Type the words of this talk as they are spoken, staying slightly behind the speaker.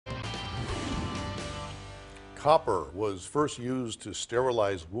Copper was first used to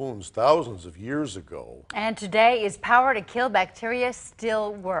sterilize wounds thousands of years ago. And today, its power to kill bacteria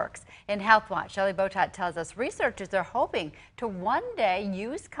still works. In Health Watch, Shelley Botat tells us researchers are hoping to one day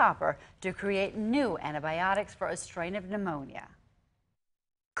use copper to create new antibiotics for a strain of pneumonia.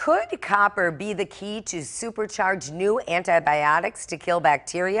 Could copper be the key to supercharge new antibiotics to kill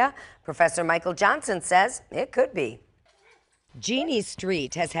bacteria? Professor Michael Johnson says it could be. Jeannie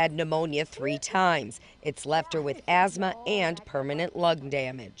Street has had pneumonia 3 times. It's left her with asthma and permanent lung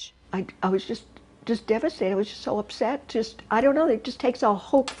damage. I was just devastated. I was just so upset. I don't know, it just takes all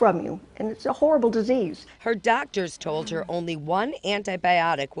hope from you. And it's a horrible disease. Her doctors told her only one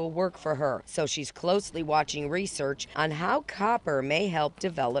antibiotic will work for her. So she's closely watching research on how copper may help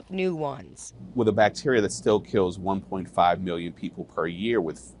develop new ones. With a bacteria that still kills 1.5 million people per year,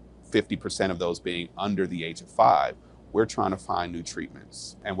 with 50% of those being under the age of 5, we're trying to find new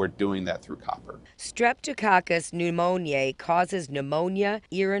treatments, and we're doing that through copper. Streptococcus pneumoniae causes pneumonia,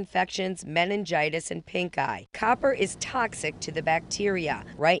 ear infections, meningitis, and pink eye. Copper is toxic to the bacteria.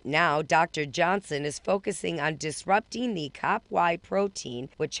 Right now, Dr. Johnson is focusing on disrupting the COP-Y protein,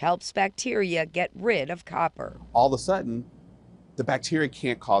 which helps bacteria get rid of copper. All of a sudden, the bacteria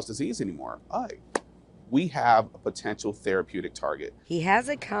can't cause disease anymore. We have a potential therapeutic target. He has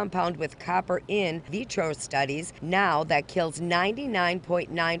a compound with copper in vitro studies now that kills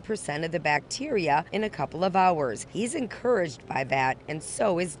 99.9% of the bacteria in a couple of hours. He's encouraged by that, and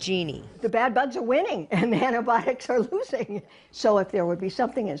so is Jeannie. The bad bugs are winning and the antibiotics are losing. So if there would be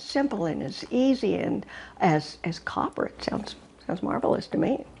something as simple and as easy and as copper, it sounds marvelous to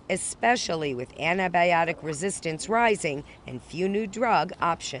me. Especially with antibiotic resistance rising and few new drug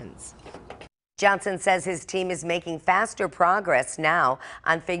options. Johnson says his team is making faster progress now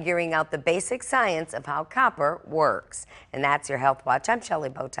on figuring out the basic science of how copper works. And that's your Health Watch. I'm Shelley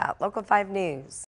Botat, Local 5 News.